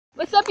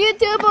What's up,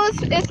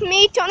 YouTubers? It's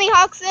me, Tony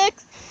Hawk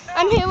 6.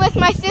 I'm here with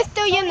my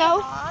sister, you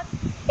know.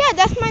 Yeah,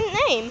 that's my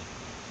name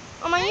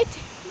on my YouTube.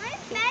 My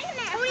name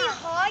is Tony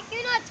Hawk.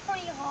 You're not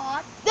Tony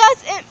Hawk.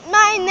 That's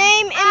my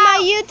name in my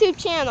YouTube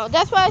channel.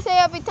 That's what I say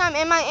every time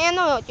in my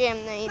Animal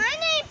Jam name. My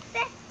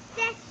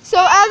name So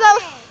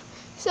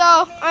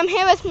I'm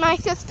here with my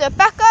sister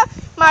Becca,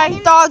 my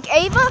dog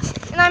Ava,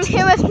 and I'm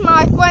here with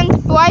my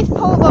friend Bryce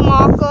Polar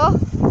Marker.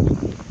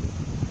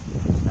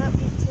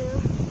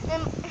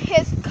 And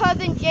his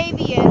cousin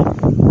Javian.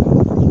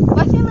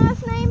 What's your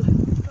last name?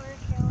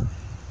 Burkill.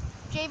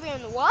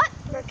 Javian what?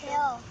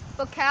 Burkill.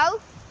 Burkell?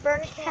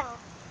 Burkill.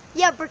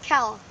 Yeah,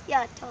 Burkell.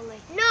 Yeah, totally.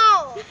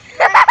 No.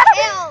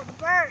 Burkill.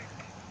 Burk.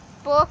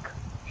 Book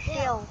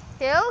Hill.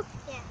 Hill?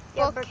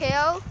 Yeah. Book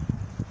Hill.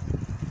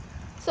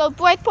 So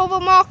Bryce Polar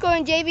Marker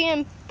and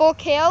Javian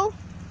Book Hill.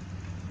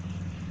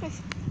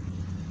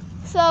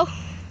 So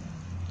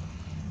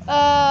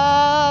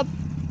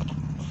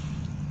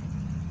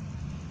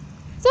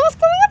so what's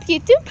going up,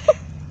 YouTube?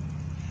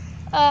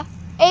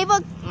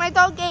 Ava, my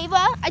dog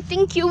Ava, I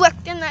think you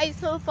recognize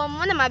her from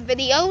one of my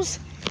videos.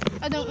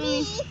 I don't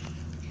really.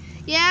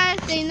 Yeah,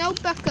 they know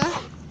Becca.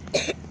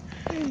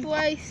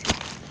 Bryce.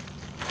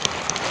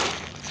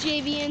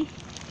 Javian.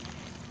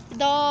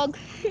 Dog.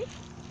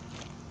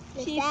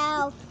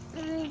 Yourself.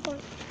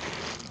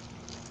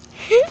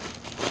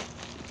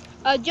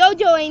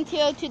 Jojo ain't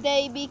here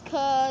today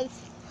because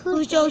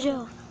Who's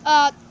JoJo?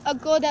 a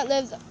girl that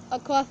lives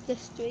across the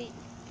street.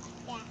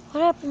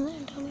 What happened there,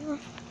 Antonio?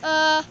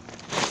 I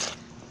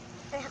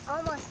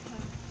almost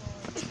came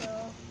forward,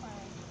 so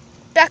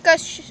Becca,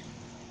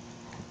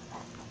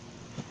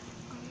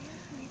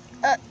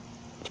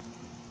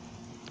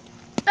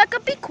 Becca,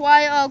 be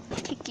quiet, I'll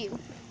kick you.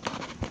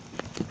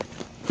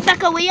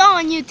 Becca, we are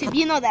on YouTube,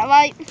 you know that,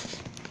 right?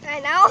 I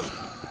know.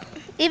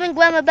 Even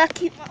Grandma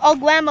Becky,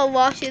 Grandma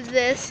watches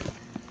this.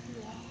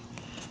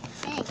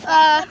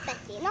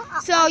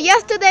 So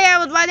yesterday I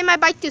was riding my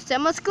bike to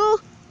summer school,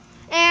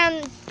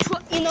 and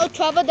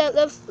Trevor that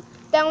lives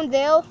down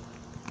there.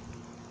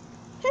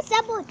 Who's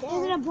that boy?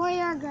 Is it a boy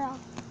or a girl?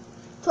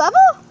 Trevor?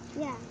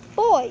 Yeah.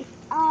 Boy.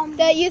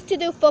 That used to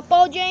do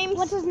football, James.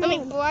 What's his name? I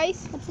mean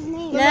Bryce. What's his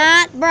name?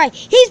 Not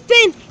Bryce. He's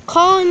been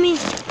calling me.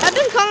 I've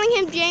been calling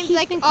him James He's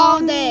like been all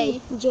calling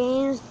day. me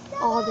James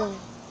all day.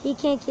 He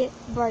can't get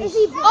Bryce. Is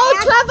he black?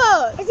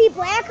 Oh, Trevor! Is he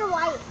black or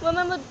white?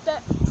 Remember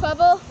that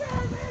Trevor?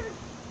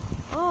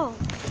 Oh.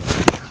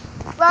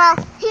 Well,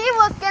 he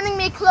was getting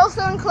me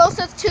closer and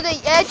closer to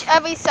the edge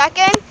every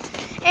second,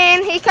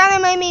 and he kind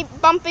of made me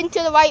bump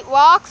into the right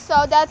rock,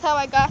 so that's how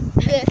I got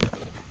this.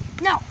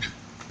 No.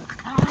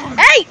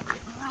 Hey!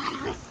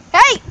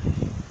 Hey!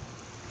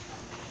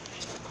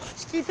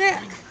 Stay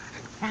back.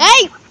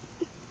 Hey!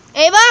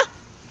 Ava?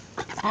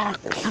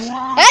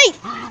 Hey!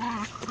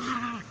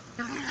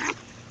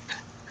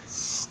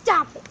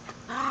 Stop it.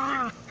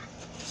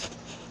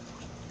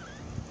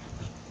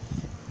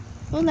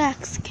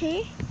 Relax,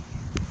 okay?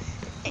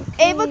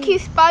 Ava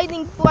keeps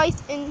biting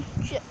Bryce and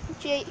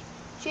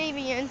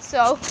Javian,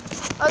 so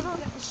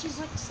She's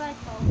like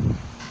psycho.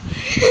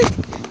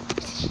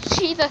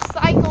 she's a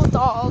psycho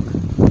dog.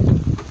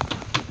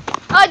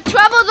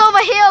 Trevor's over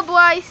here,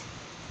 Bryce.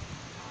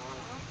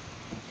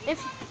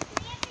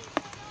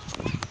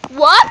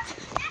 What?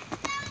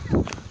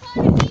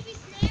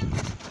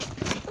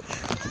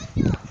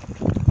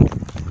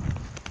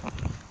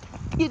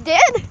 You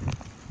did?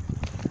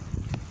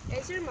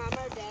 Is your mom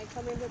or dad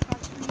coming to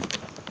talk to me?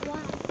 Why?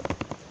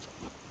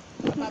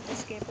 About the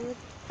skateboard?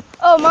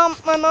 Oh,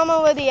 my mom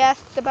already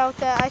asked about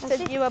that. I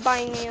said you were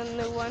buying me a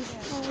new one.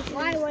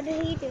 Why? What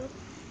did he do?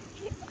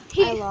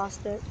 I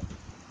lost it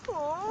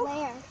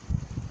Where?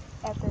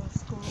 at the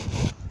school.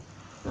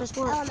 Last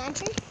one.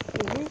 Elementary?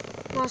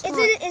 Last one.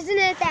 Isn't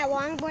it that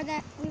longboard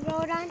that we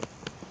rode on?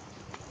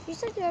 You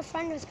said your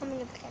friend was coming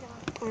to pick it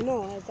up. I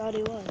know, I thought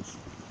he was.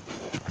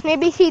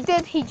 Maybe he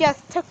did. He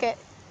just took it.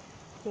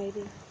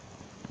 Maybe.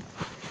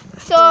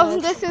 So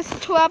this is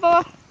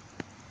Trevor.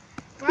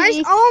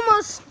 Bryce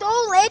almost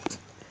stole it.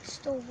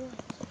 Stole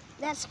what?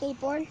 That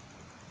skateboard.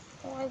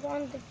 Oh, I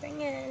wanted to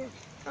bring it in.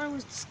 I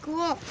was to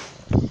school.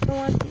 I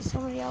want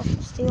somebody else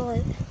to steal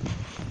it.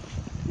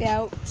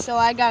 Yeah, so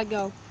I gotta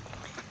go.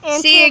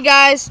 And See you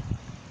guys.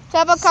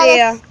 Trevor caught See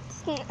ya.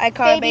 a I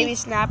caught a baby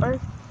snapper.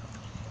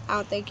 I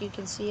don't think you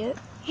can see it.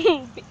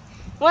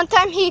 One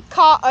time he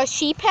caught a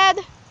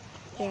sheephead.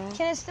 Yeah.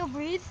 Can it still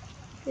breathe?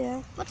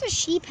 Yeah. What's a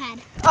sheephead?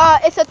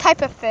 It's a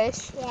type of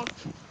fish. Yeah.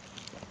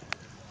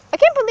 I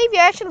can't believe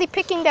you're actually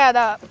picking that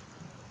up.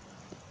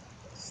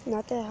 It's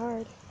not that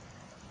hard.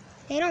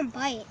 They don't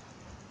bite.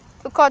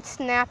 We're called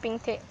snapping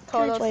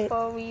turtles Wait.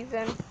 for a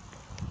reason.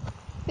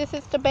 This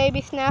is the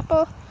baby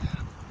snapper.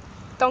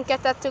 Don't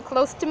get that too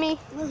close to me.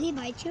 Will he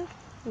bite you?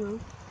 No.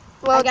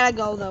 Well, I gotta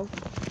go though.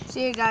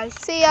 See you guys.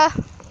 see ya.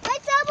 Hi,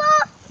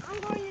 Double! I'm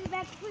going to the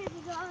back to play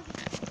with the dog.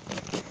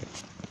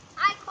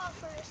 I call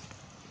first.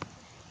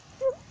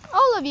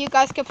 All of you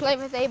guys can play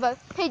with Ava.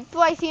 Hey,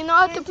 Bryce, you know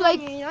how to play?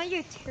 You know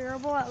you're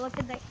terrible at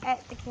looking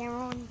at the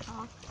camera when you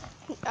talk.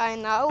 I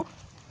know.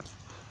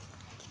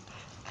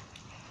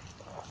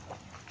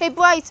 Hey,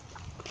 Bryce.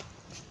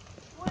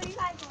 Where are you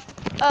guys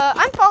going?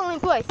 I'm following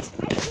Bryce.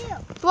 I do.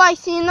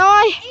 Bryce, you know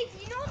I... Hey,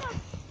 do you know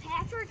the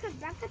password? Because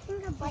Becca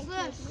thinks a bike is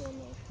in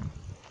there.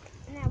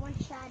 And that one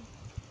shed.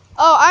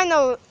 Oh, I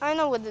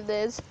know what it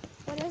is.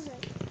 What is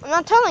it? I'm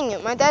not telling you.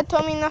 My dad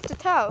told me not to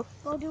tell.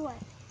 Go do it.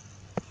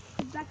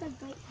 Becca's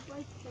bike.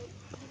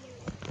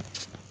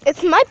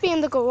 It might be in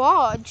the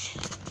garage.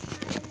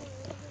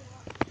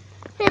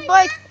 Hey,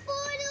 Bryce,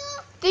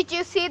 did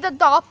you see the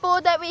dot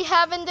board that we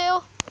have in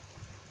there?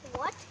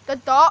 What? The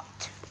dot.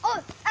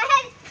 Oh, I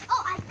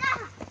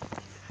got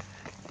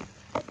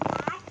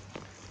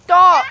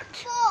Dot.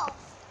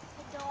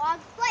 the dog.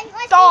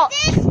 Wait, Dot.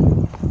 see this?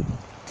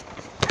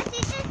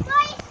 See this,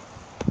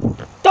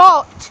 Bryce?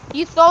 Dot.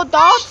 You saw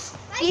dots?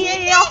 See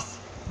this?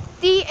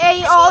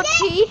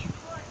 D-A-R-T.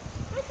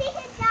 Let's see his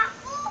dot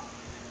board.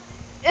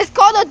 It's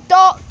called a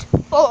dot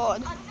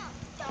board. Oh, no.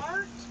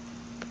 Dart.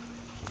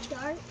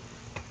 Dart.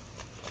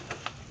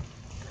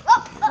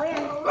 Oh,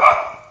 where?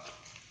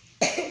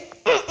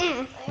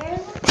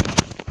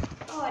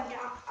 Oh,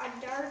 a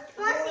dart.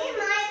 Want to see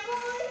my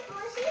board?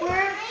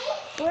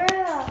 Where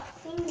are the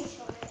fingers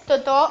on it? The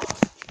dot.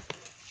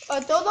 A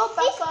dodo These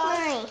Becca.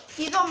 mine.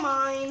 These are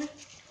mine.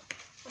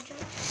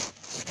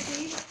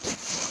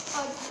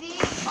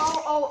 These are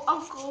all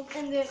uncles,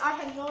 and then I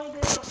had no idea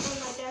when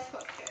my dad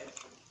put his.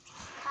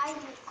 I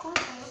cool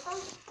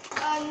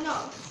them. No,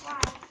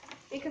 Why?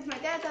 because my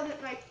dad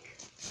doesn't like.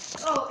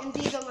 Oh, and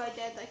these are my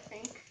dad, I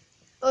think.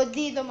 Oh,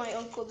 these are my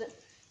uncle's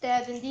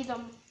dad, and these are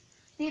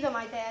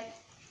my dad.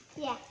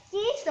 Yeah.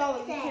 These So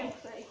we can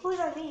play. Whose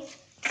are these?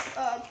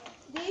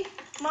 These,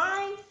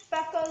 mine,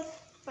 Becca's,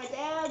 my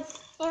dad's,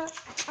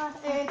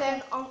 and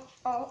then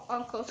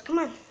uncle's. Come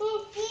on.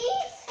 These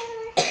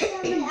are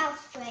someone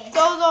else's place.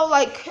 Those are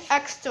like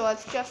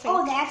extras, just in.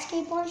 Oh, that's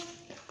skateboard?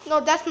 No,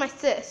 that's my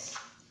sis.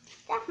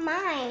 That's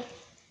mine.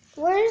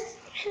 Where's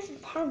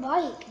her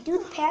bike? Do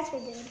the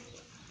password, dude.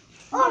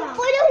 Oh,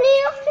 we don't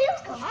need a field.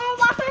 Come on,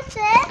 walk us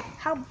there.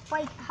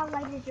 How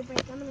light is your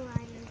brake? I'm gonna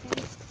ride it,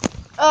 okay?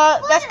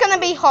 That's gonna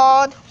be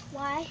hard.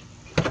 Why?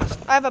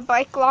 I have a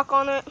bike lock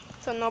on it,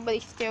 so nobody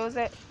steals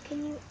it.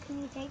 Can you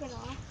take it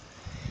off?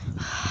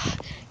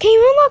 Can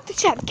you unlock the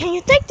shed? Can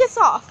you take this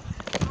off?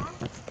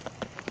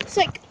 It's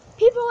like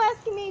people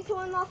asking me to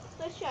unlock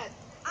the shed.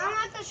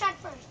 Unlock the shed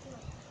first.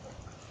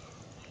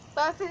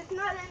 But if it's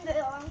not in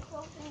there, I'm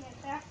closing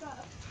it back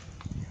up.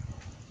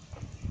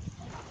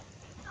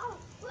 Oh,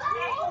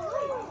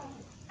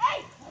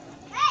 hey!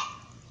 Hey!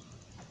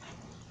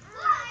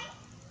 Hi!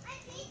 I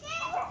see this.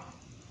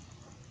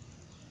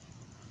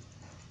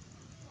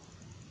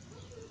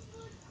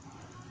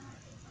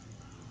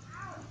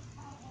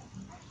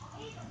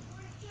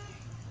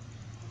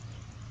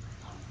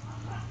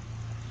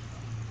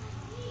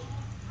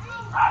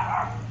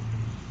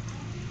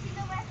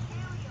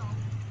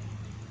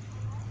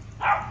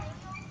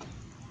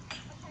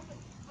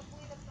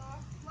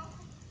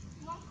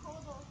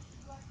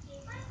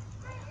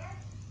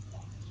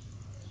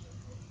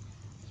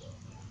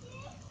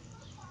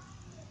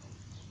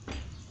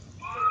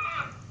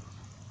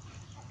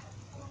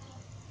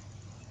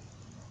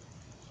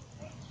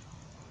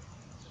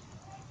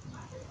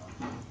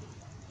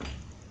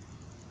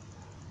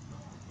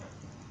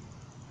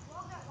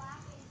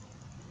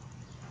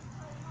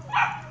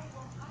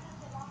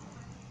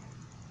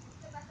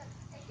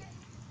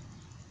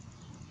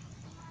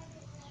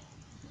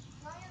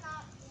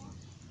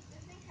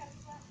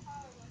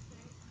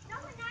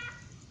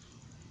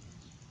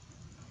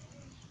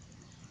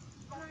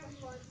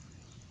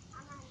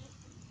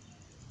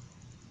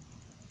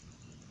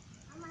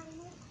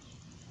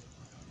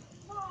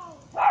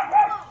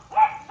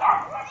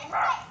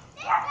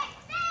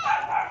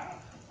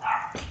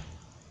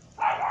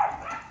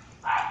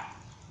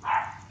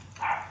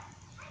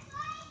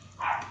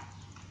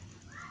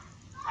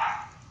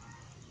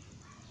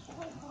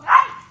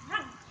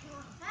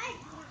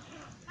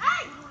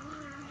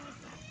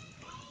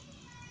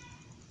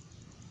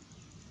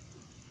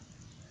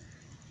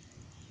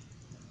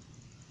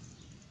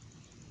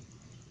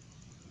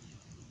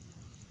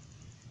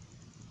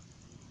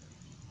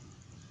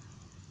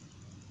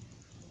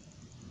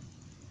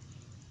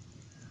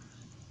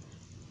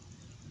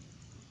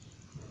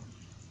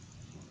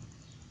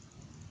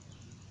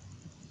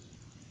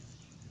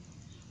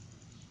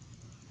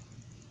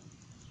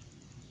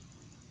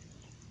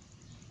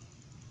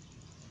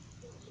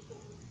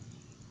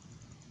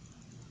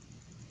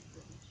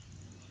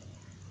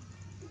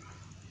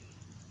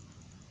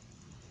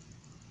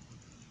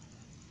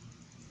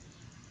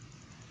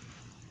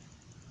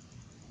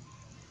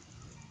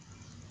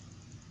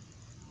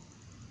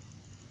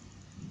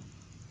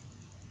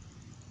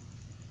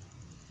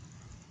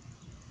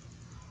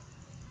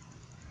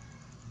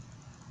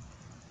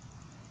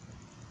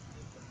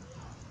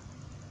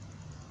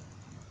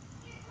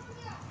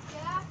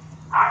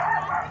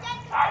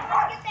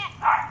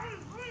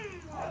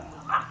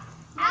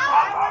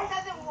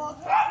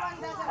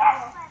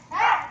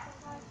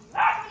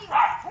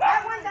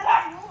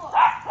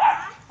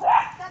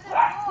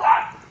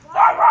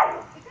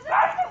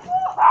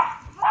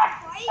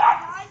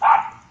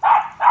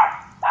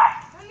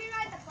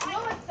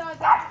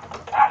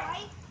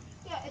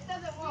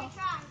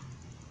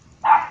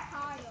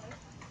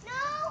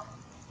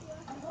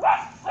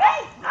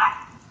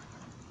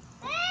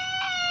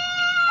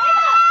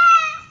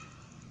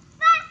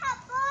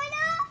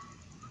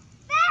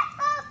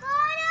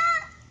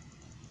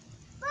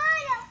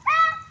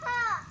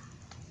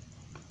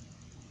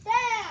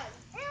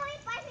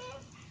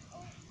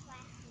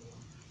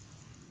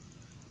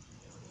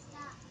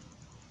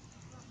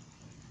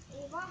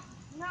 Ava,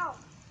 no.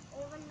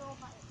 Ava, no,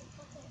 but it's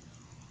okay.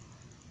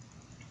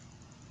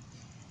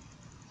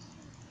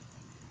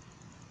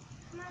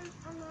 Come on,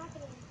 I'm not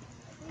going to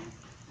please.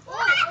 Oh,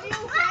 are you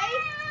okay?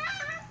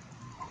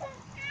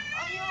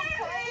 Are you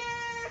okay?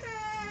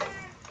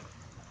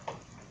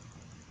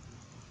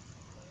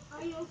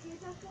 Are you okay,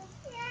 Tucker?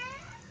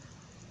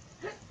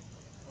 Yeah.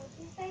 What'd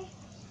you say?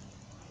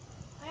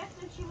 I asked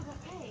if she was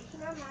okay.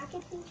 Can I knock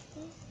it,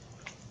 please?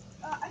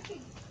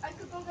 I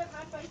could go get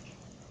my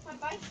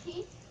bike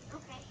key.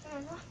 Okay.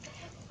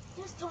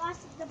 Just toss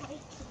the bike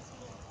keys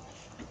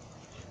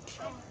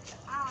here.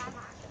 I'm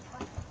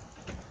not.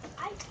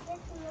 I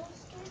did no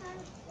skin on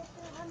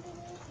the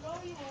underneath. No,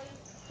 you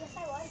wouldn't. Yes, I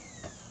was.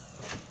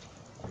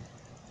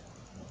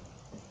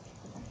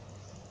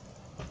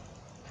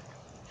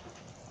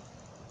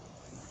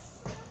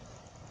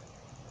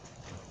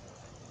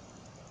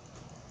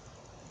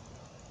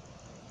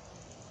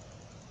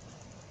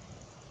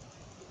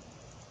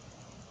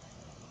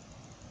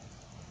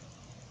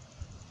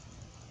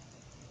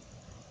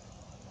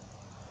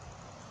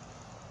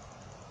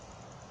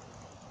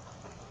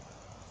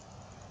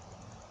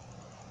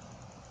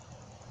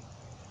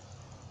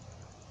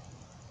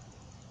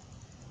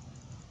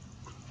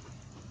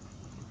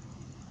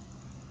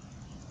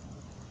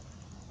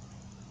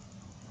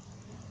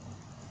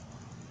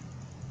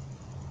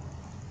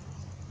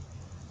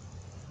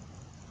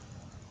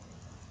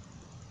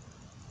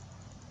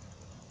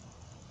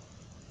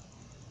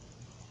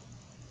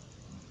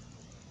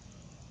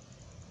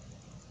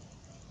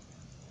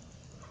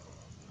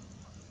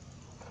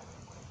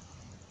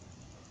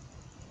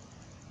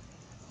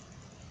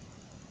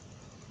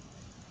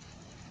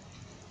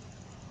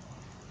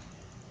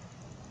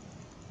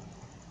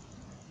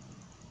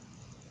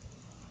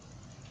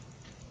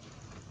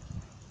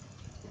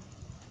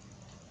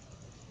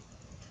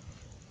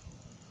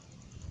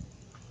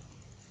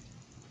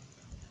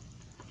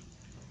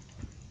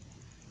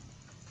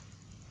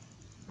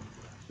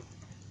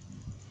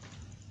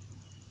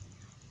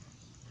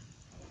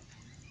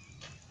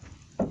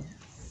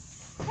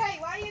 Hey,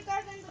 why are you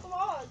guys in the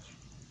garage?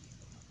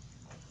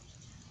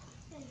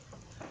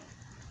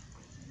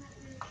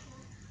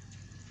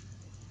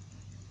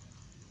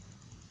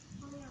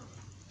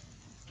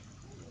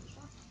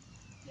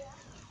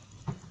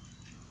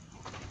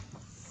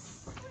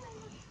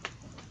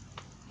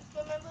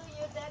 Remember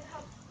your dad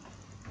helped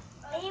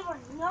Ava,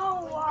 no.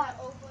 bring that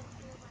over to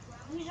my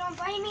grandma? You don't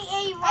blame me,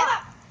 Ava. Ava!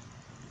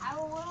 I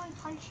will literally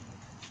punch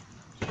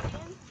you.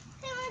 Chicken.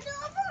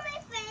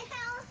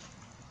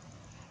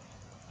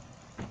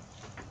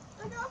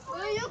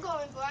 Where are you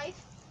going,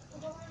 Bryce? I'm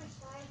going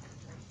inside.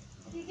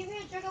 Can you give me a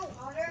jug of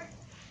water?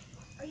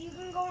 Are you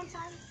going to go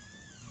inside?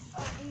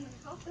 I'm gonna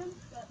help him,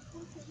 but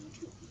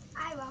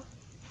I will.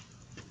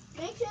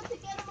 make sure to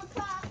get him a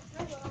car.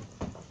 I will.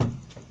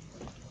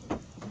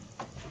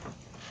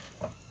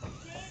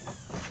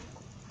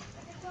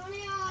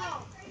 Antonio,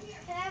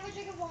 can I have a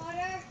jug of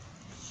water?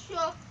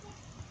 Sure.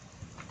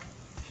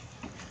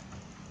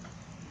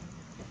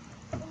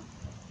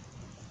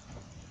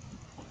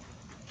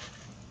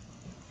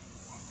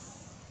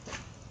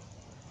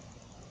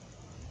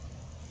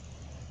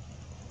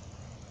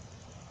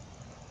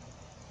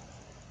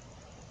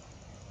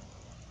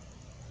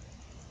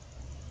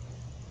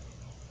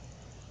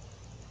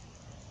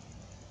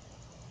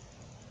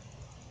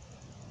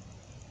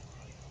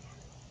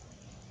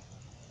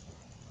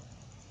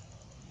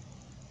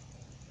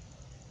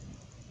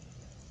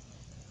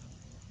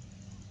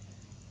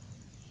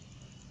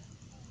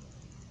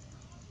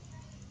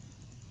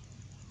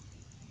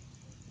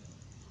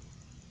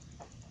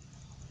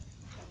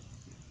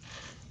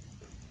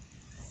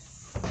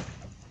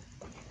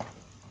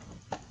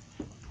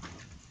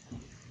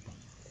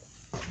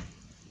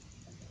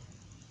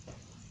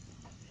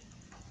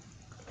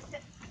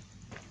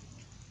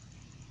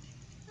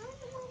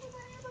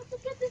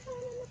 Get this on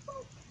in the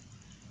phone.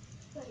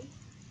 Sorry.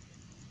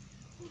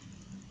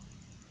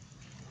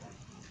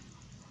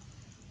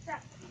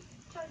 Stop.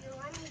 Antonio,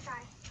 let me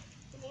try.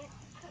 Give me it.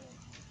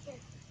 Here.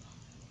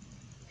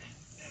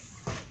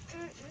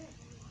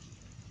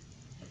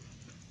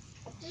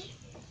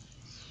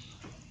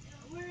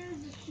 Where is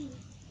the key?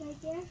 Right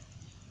there?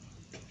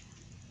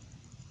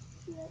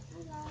 Yep,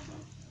 I got it.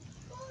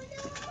 Oh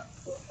no!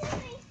 It's a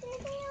nice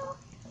nail.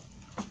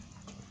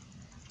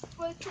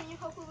 Wait, can you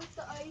help me with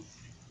the ice?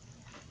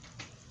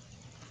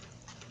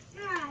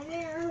 Ah,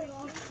 there we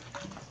go.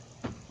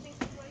 Thank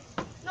you, Bryce.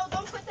 No,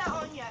 don't put that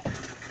on yet.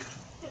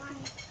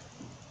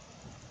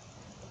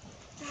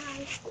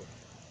 Nice.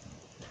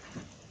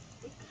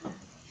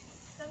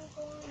 Don't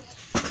go on yet.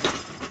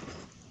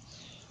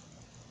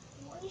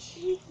 What is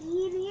she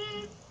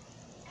eating?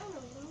 I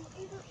don't know.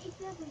 Ava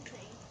eats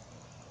everything.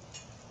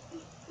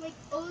 Like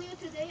earlier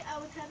today, I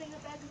was having a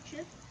bag of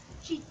chips.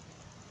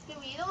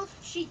 Doritos.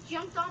 She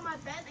jumped on my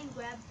bed and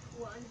grabbed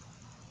one.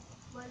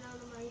 Right out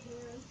of my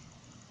hand.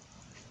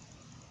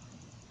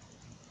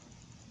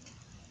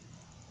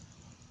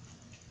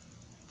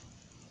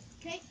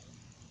 Okay,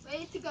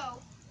 ready to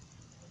go.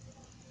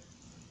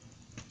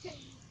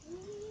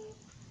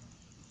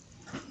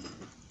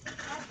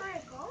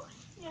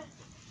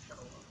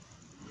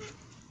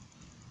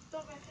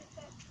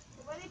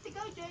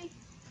 okay?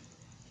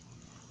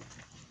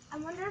 I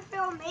wonder if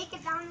it'll make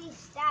it down these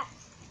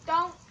steps.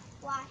 Don't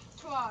Why?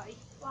 try.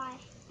 Why?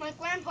 My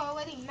grandpa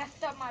already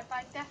messed up my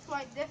bike. That's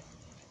why this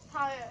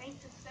tire ain't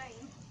the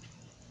same.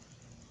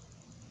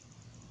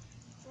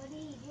 What did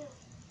he do?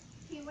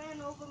 He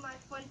ran over my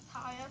front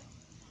tire.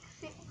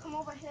 Come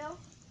over here.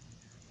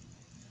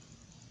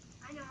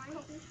 I know, I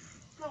know.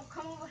 No,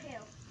 come over here.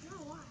 No,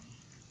 why?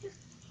 Just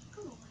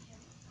come over here.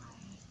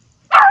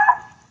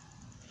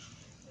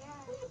 Yeah.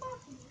 What are you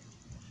barking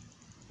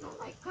at? No,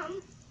 like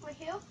come right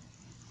here.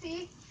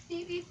 See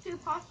these two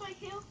parts right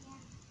here? Yeah.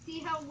 See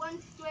how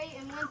one's straight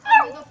and one's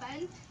a little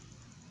bent?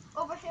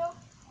 Over here,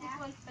 this Yeah.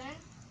 one's bent.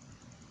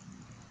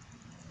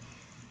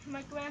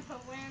 My grandpa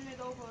ran it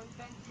over and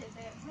bent it.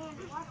 Man,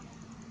 what?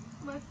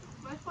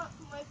 My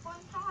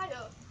front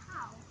tire.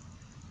 How?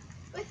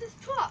 With his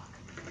truck.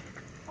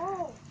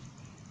 Oh,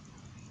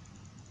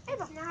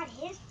 Ava. it's not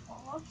his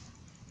fault.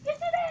 Yes,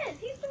 it is.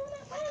 He's the one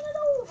that ran it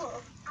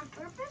over. On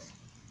purpose?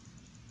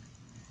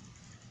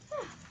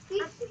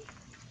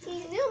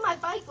 He knew my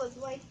bike was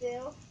right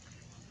there.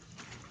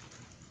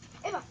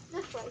 Ava,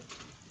 this way.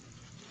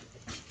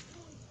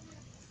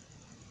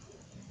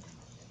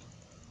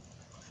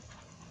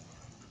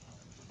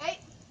 Hey.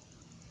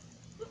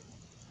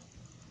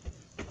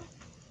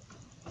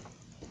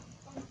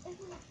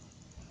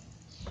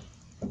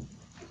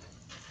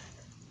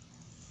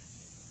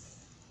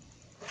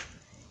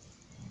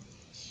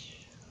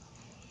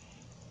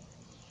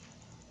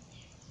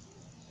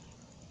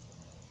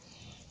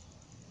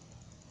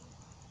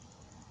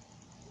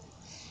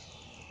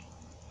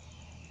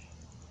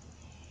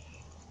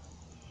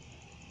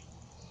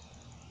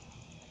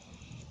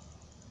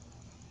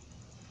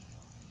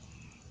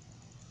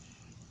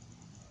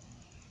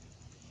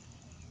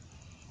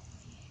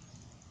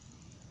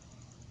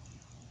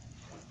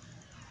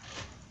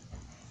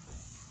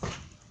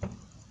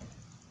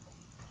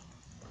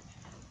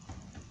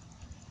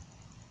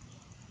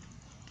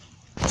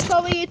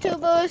 Cover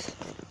YouTubers.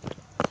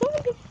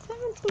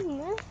 17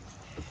 minutes.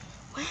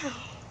 Wow.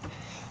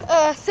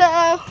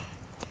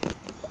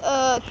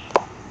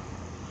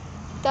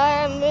 I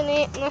have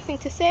really nothing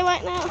to say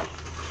right now.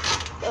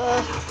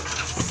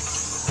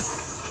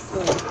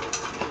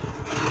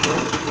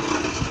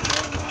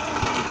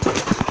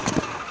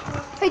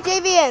 Hey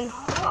JVN,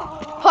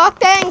 park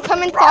there and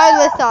come inside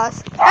with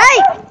us.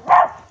 Hey!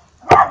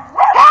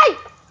 Hey!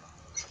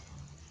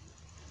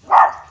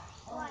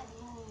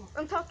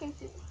 I'm talking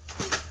to you.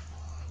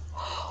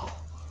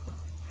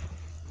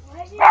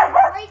 Why did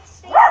your brakes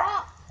stay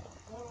up?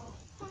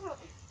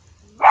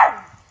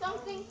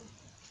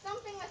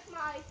 Something with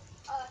my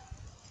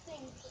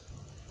thing.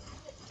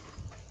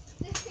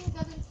 This thing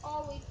doesn't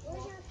always Where's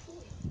work. your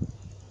key?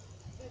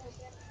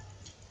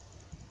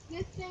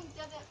 This thing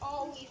doesn't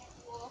always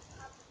work.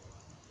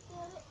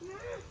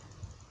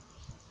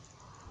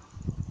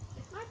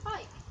 It's my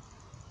bike.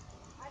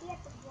 Why do you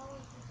have to blow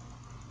it?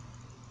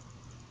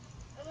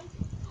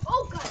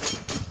 Oh god!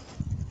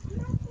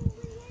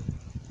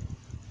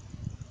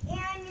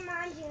 And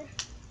mind you,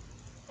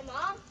 Hey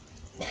mom?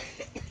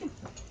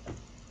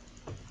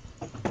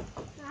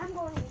 I'm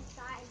going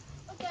inside.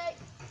 Okay.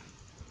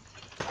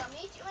 I'll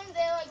meet you in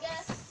there, I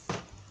guess.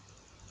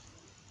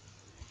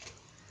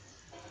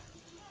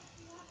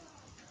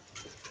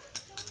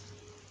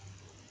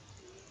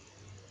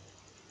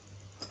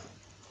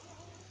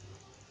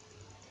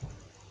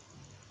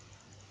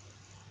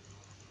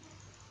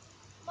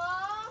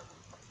 Mom?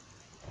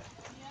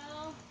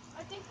 Yeah.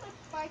 I think my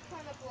bike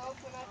kind of broke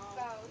when I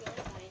fell.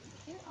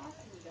 You're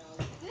awesome,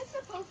 though. Is this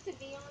supposed to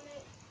be on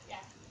it?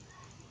 Yeah.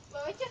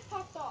 Well, it just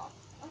popped off.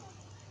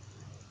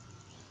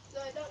 So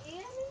I don't need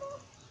it anymore?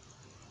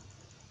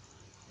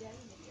 Yeah,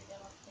 you need your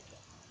dad off the ticket.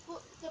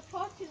 Well, the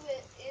part to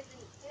it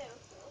isn't there,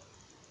 so.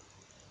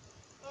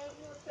 I don't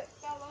know if it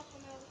fell off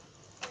when I was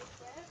like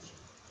that.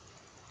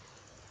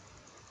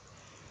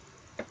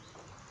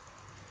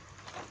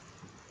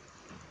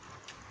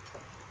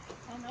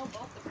 Oh no,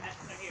 both the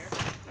pets are here.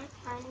 That's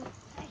funny.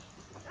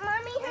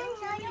 Mommy,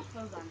 Turn your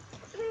clothes on.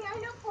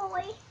 I'm a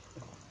boy.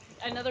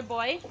 Another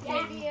boy?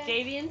 Yeah.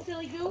 Javian,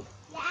 silly goo?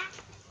 Yeah.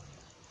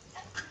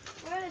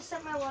 Where did I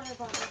set my water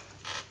bottle?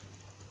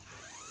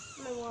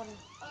 My water.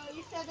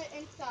 You set it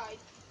inside.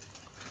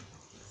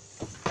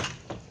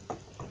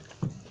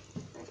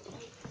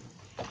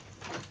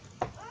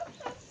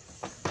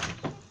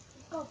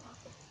 Go,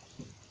 Papa.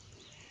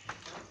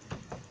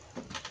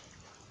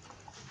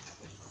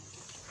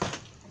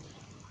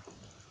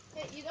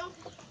 Hey, you don't.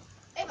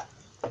 Ava,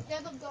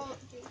 that'll go.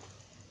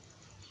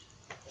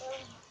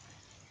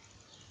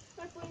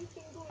 My brain's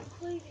been going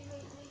crazy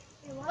lately.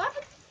 What?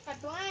 My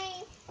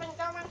brain's been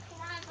going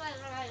crazy.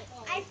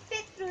 I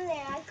fit through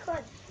there. I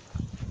could.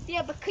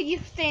 Yeah, but could you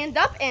stand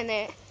up in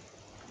it?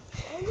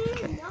 I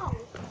didn't know.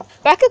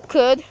 Becca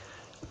could.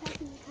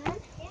 Yeah,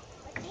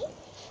 okay.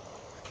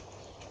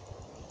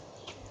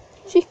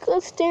 She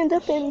could stand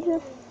up in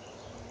it.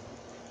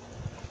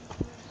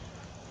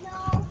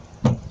 No.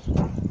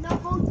 No,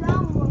 go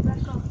down more,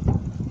 Becca.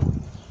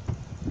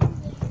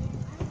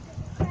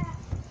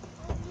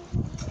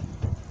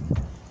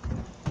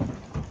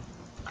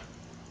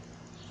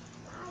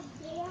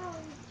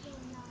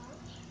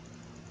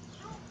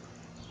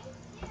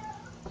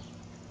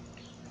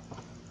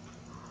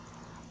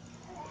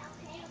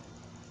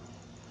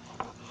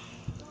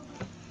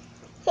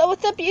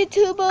 what's up,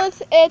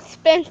 YouTubers? It's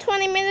been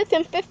 20 minutes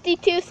and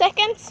 52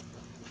 seconds.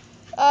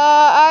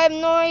 I have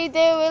no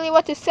idea really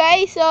what to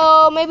say,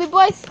 so maybe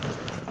boys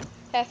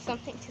have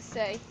something to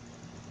say.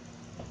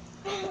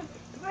 I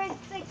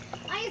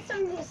have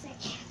something to say.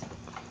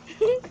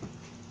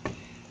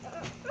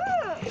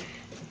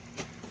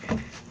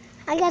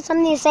 I got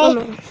something to say,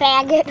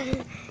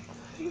 faggot.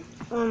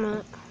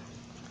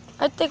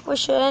 I think we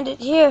should end it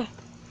here.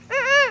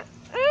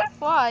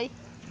 Why?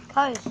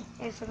 Guys,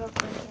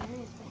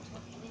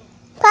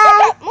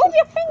 Move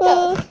your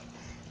finger.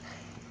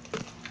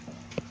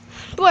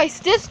 Boys,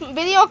 this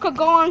video could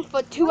go on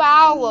for 2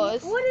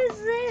 hours. What is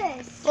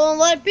this? well,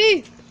 let it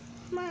be.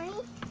 Mommy?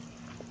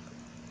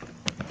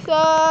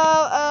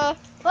 So,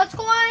 Let's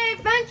go on an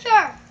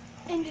adventure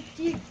in the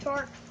deep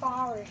dark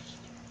forest.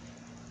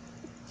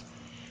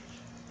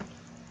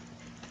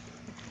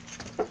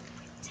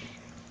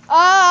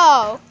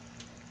 oh,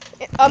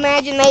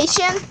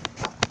 imagination.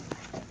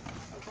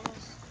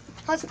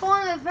 Let's go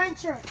on an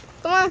adventure.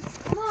 Come on.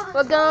 Come on.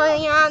 We're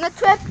going on a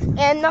trip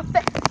in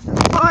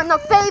on a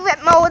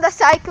favorite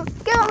motorcycle,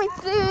 going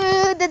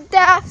through the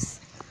depths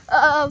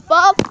of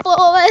a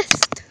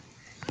forest.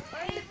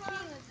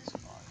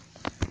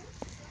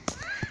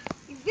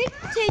 You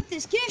videotape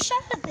this. Get a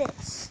shot of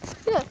this.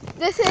 Yeah,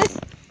 this is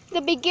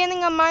the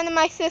beginning of mine and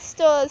my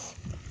sister's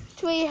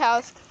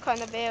treehouse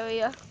kind of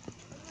area.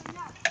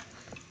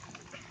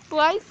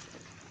 Right?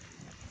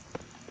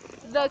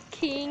 The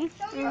king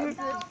of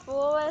the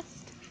forest.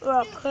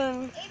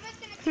 Okay.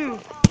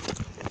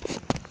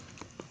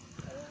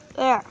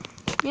 There.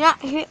 You're not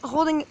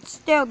holding it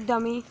still,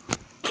 dummy.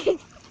 Come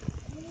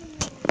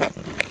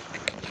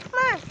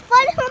on,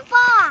 fight him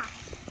back.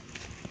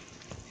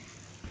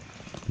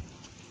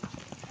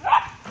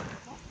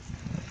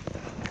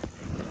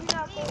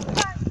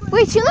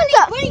 Wait, she looked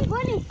up.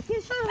 Bunny, get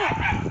a shot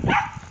of it.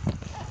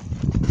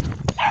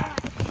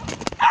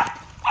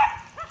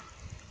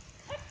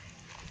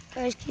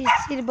 Guys, can you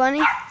see the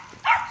bunny?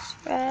 It's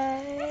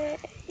right,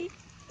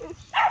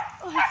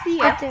 Oh, I see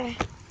right it.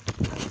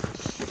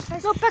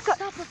 there. No, back up.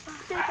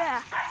 Stay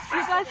back.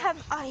 You guys have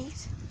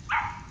eyes.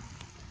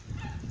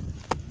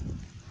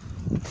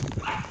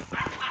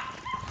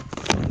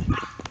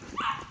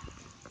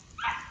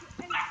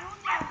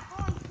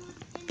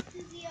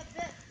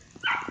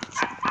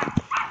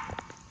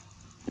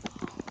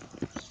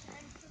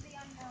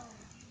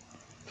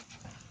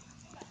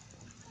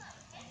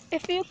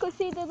 If you could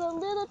see, there's a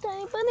little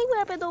tiny bunny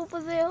rabbit over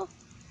there.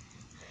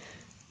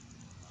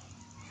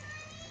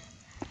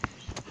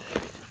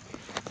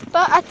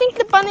 But I think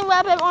the bunny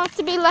rabbit wants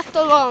to be left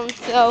alone,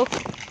 so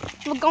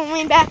we're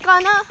going back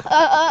on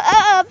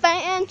a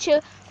adventure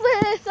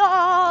with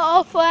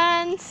our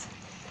friends.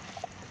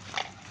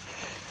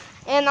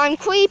 And I'm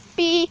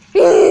creepy.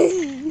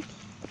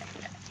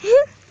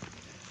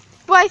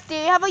 Bryce, do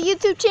you have a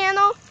YouTube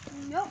channel?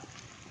 Nope.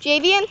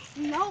 Javian?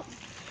 Nope.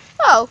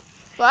 Oh,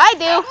 well I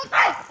do.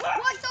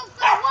 What's up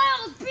the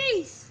wild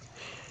beast?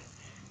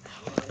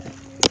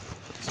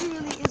 She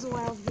really is a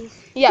wild beast.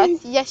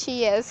 Yes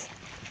she is.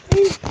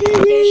 Get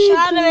a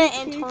shot of it,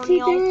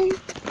 Antonio.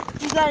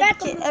 You gotta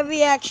get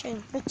every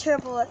action. Be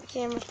terrible at the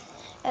camera.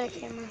 At a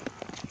camera.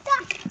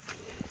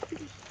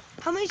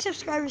 How many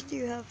subscribers do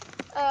you have?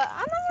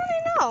 I don't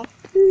really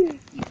know.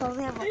 You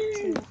probably have like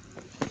 2.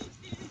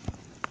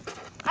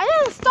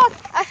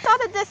 I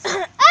started this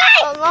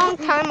a long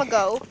time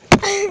ago.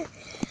 That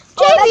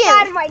got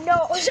Javian! in my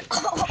nose.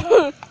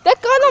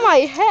 That got on my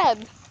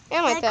head.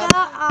 And my That head.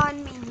 got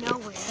on me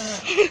nowhere.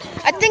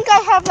 I think I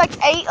have like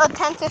 8 or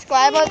 10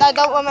 subscribers. I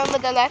don't remember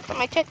the last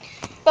time I checked.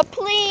 But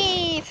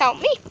please help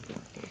me.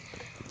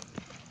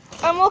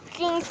 I'm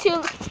looking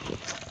to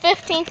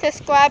 15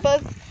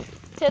 subscribers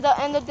to the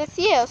end of this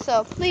year.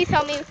 So please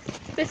help me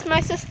with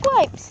my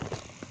subscribes.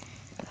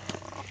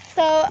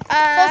 So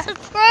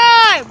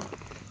subscribe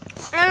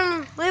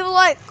and leave a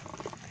like.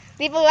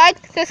 leave a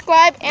like,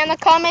 subscribe, and a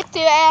comment to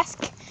ask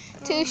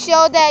to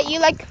show that you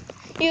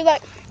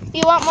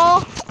want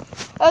more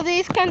of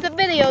these kinds of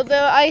videos.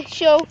 I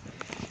show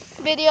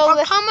videos.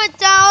 Or comment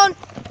down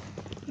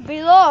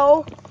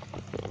below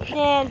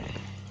and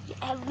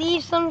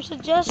leave some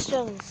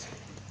suggestions.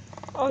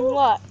 On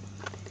what?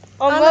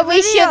 On On what the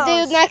we should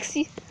videos. do next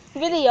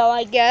video,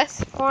 I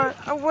guess. Or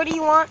what do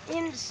you want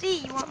him to see?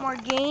 You want more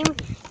game?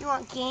 You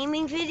want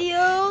gaming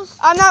videos?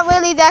 I'm not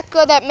really that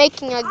good at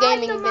making a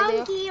gaming I'm the video.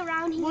 monkey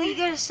around here. Well, you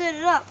gotta set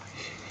it up.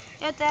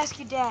 You have to ask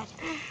your dad.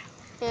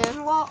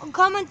 Yeah. Well,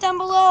 comment down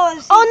below. And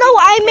see Oh if no, you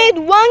I like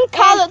made it. one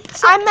color.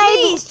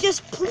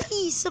 And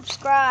please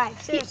subscribe.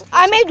 Seriously,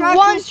 I made subscribe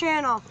one- to his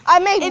channel. I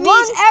made It one.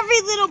 means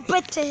every little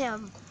bit to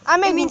him. I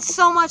It made means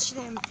so much to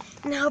him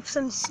and helps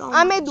him so much.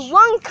 I made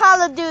one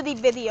Call of Duty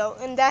video,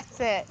 and that's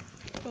it.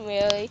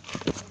 Really.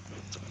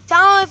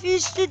 Tell him if you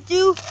should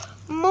do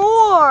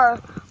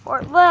more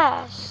or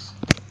less.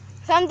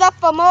 Thumbs up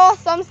for more,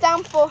 thumbs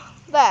down for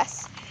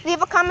less.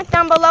 Leave a comment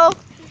down below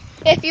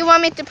if you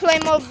want me to play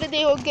more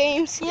video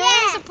games. You're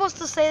not supposed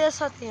to say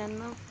this at the end,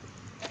 though.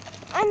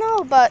 I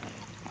know, but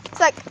it's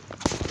like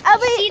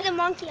See the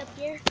monkey up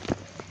here.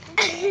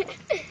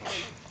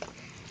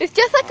 It's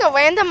just like a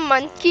random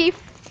monkey.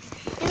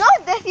 You know,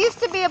 this used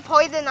to be a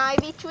poison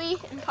ivy tree,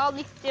 and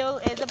probably still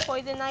is a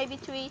poison ivy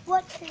tree.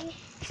 What tree?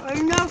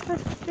 There's no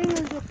such thing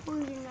as a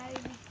poison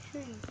ivy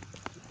tree.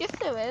 Yes,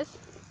 there is.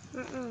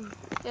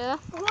 Yeah.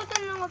 Who's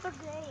gonna know what the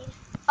grade?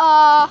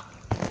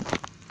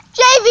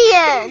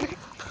 JVN!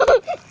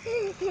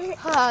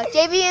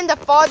 JVN the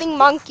farting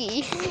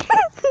monkey.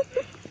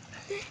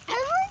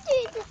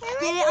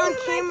 Get it on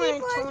camera,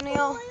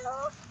 Antonio.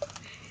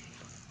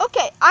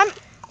 Okay,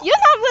 you're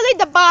not really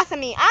the boss of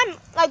me. I'm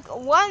like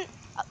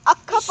a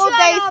couple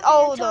days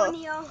older.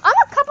 Antonio. I'm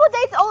a couple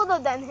days older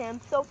than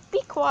him, so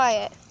be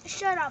quiet.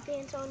 Shut up,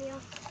 Antonio.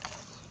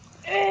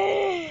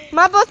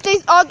 My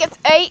birthday's August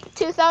 8,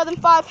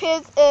 2005.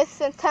 His is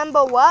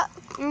September what?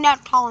 I'm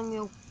not telling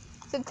you.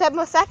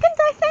 September 2nd,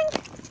 I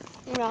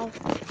think? No.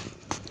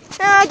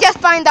 Just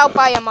find out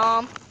by your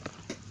mom.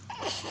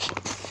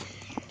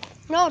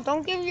 No,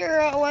 don't give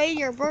away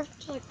your birth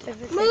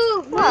certificate.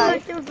 Move!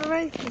 What?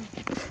 Information.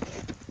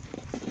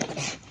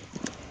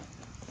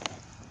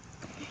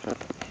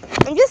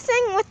 I'm just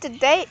saying what the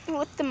date,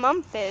 what the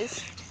month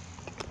is.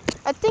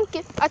 I think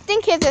his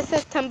is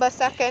September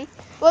 2nd.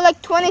 We're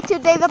like 22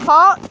 days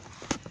apart.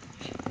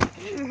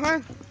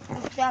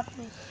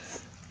 Exactly.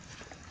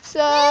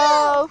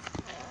 So,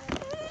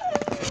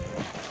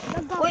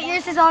 What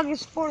yours is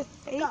August 4th?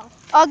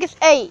 August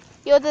 8th.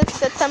 Yours is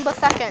September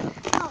 2nd.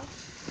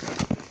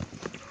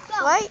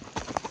 Right?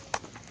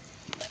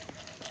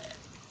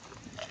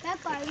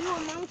 Peppa, are you a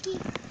monkey?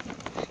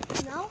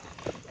 No.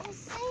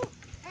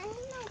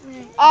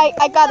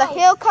 I got a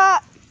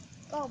haircut.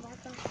 Go,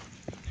 Becca.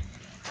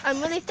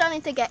 I'm really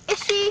starting to get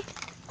itchy.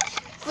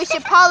 We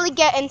should probably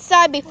get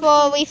inside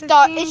before we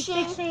start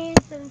itching. 16,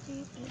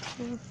 17,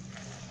 18.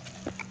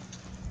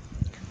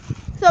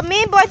 So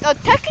me and boys are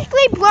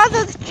technically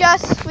brothers,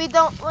 just we're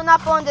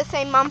not born the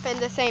same month and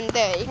the same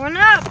day. We're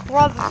not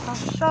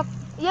brothers. Shut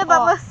Yeah,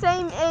 but we're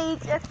same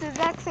age at the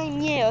exact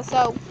same year,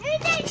 so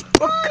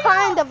we're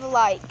kind of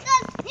like.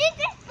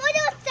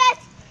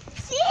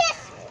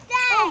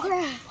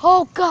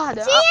 Oh God.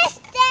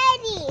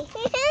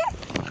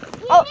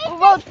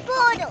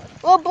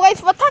 Well,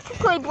 boys, we're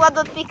technically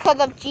brothers because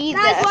of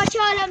Jesus. Guys, watch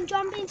out. I'm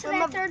jumping to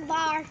that third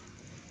bar.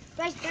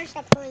 Guys, better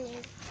stop pulling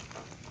in.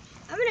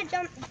 I'm going to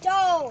jump.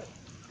 Don't.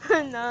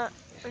 I'm not.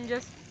 I'm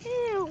just.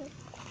 Ew.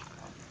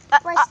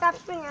 Wait, stop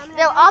swinging. I'm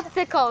There gonna are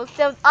obstacles.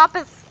 There's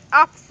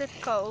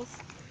obstacles.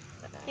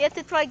 You have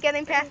to try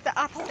getting past the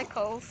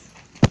obstacles.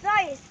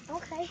 Guys,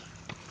 okay.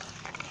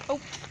 Oh.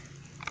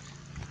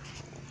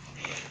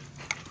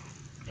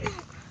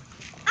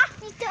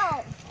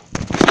 Obstacle.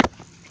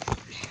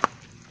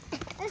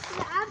 This is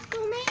an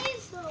obstacle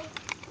maze, so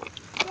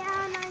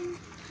yeah, and I'm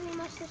pretty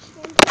much the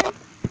same thing.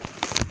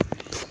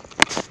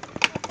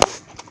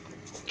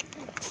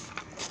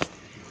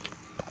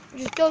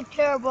 You're still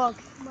terrible.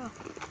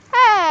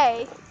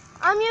 Hey!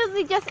 I'm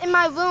usually just in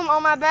my room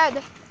on my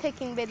bed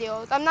taking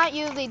videos. I'm not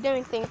usually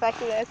doing things like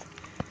this.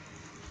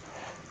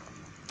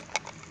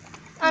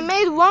 I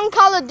made one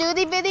Call of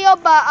Duty video,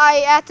 but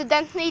I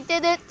accidentally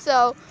did it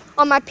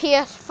on my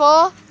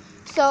PS4.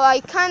 So I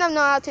kind of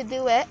know how to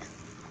do it.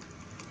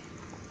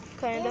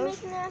 Kind of.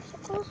 Making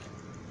obstacles?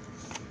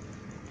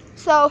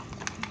 So,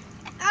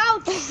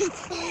 ouch!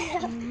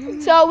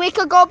 so we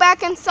could go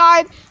back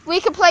inside. We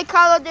could play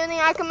Call of Duty.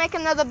 I could make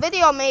another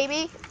video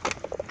maybe.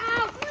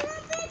 Ow!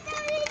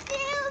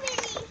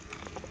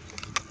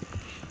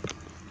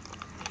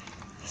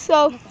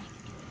 So,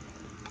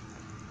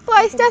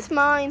 boys, that's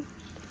mine.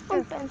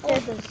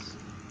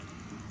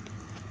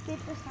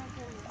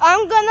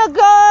 I'm gonna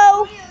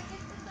go.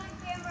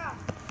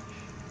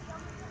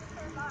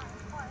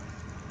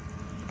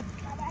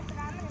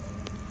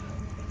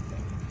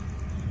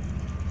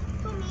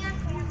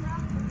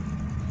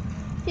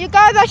 You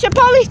guys, I should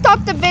probably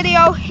stop the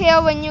video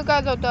here when you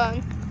guys are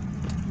done.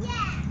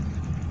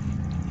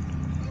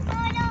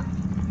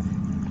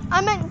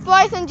 I meant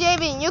Bryce and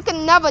JV, you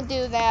can never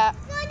do that.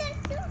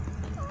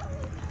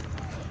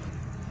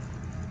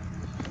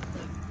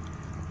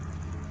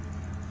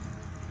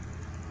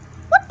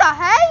 What the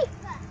hey?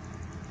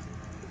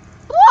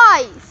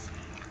 Bryce!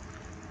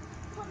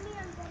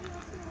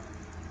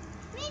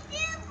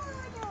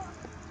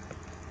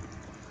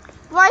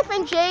 Bryce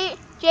and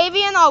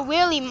JV are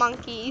really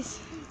monkeys.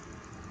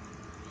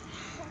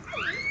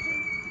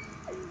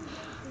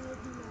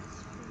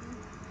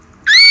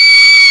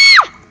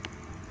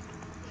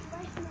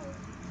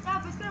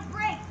 Stop, it's gonna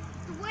break.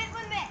 It's the weight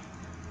limit.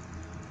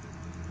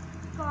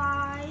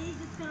 Guys,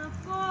 it's gonna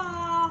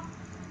fall.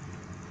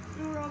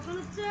 And we're all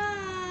gonna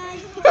die.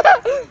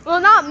 Well,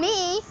 not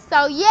me,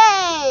 so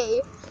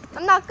yay!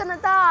 I'm not gonna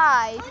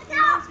die.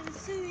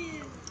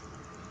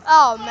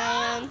 Oh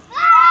man.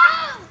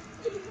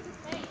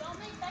 Hey, don't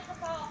make that a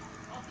fall.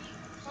 I'll be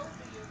so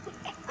for you.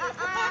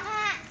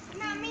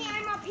 Not me,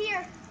 I'm up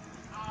here.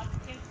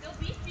 Can still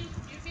beat you.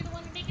 You'd be the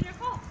one making your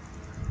fall.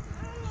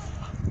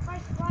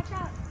 First, watch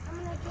out. I'm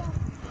gonna jump.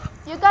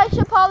 You guys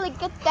should probably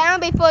get down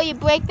before you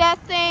break that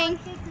thing.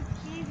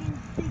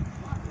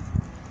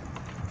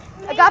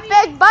 I got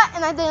big butt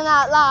and I did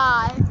not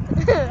lie.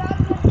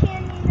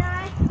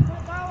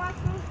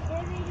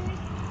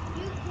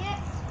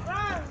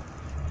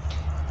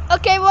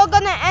 Okay, we're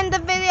gonna end the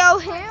video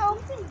here.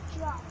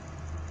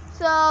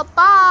 So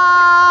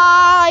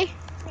bye.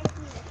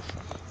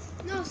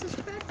 No,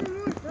 subscribe for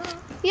more. Duh.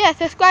 Yeah,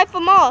 subscribe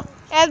for more.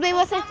 Everybody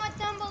was Comment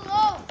down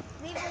below.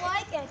 Leave a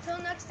like, and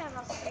until next time,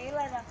 I'll see you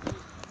later.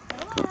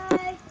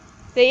 Bye.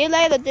 See you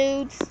later,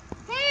 dudes.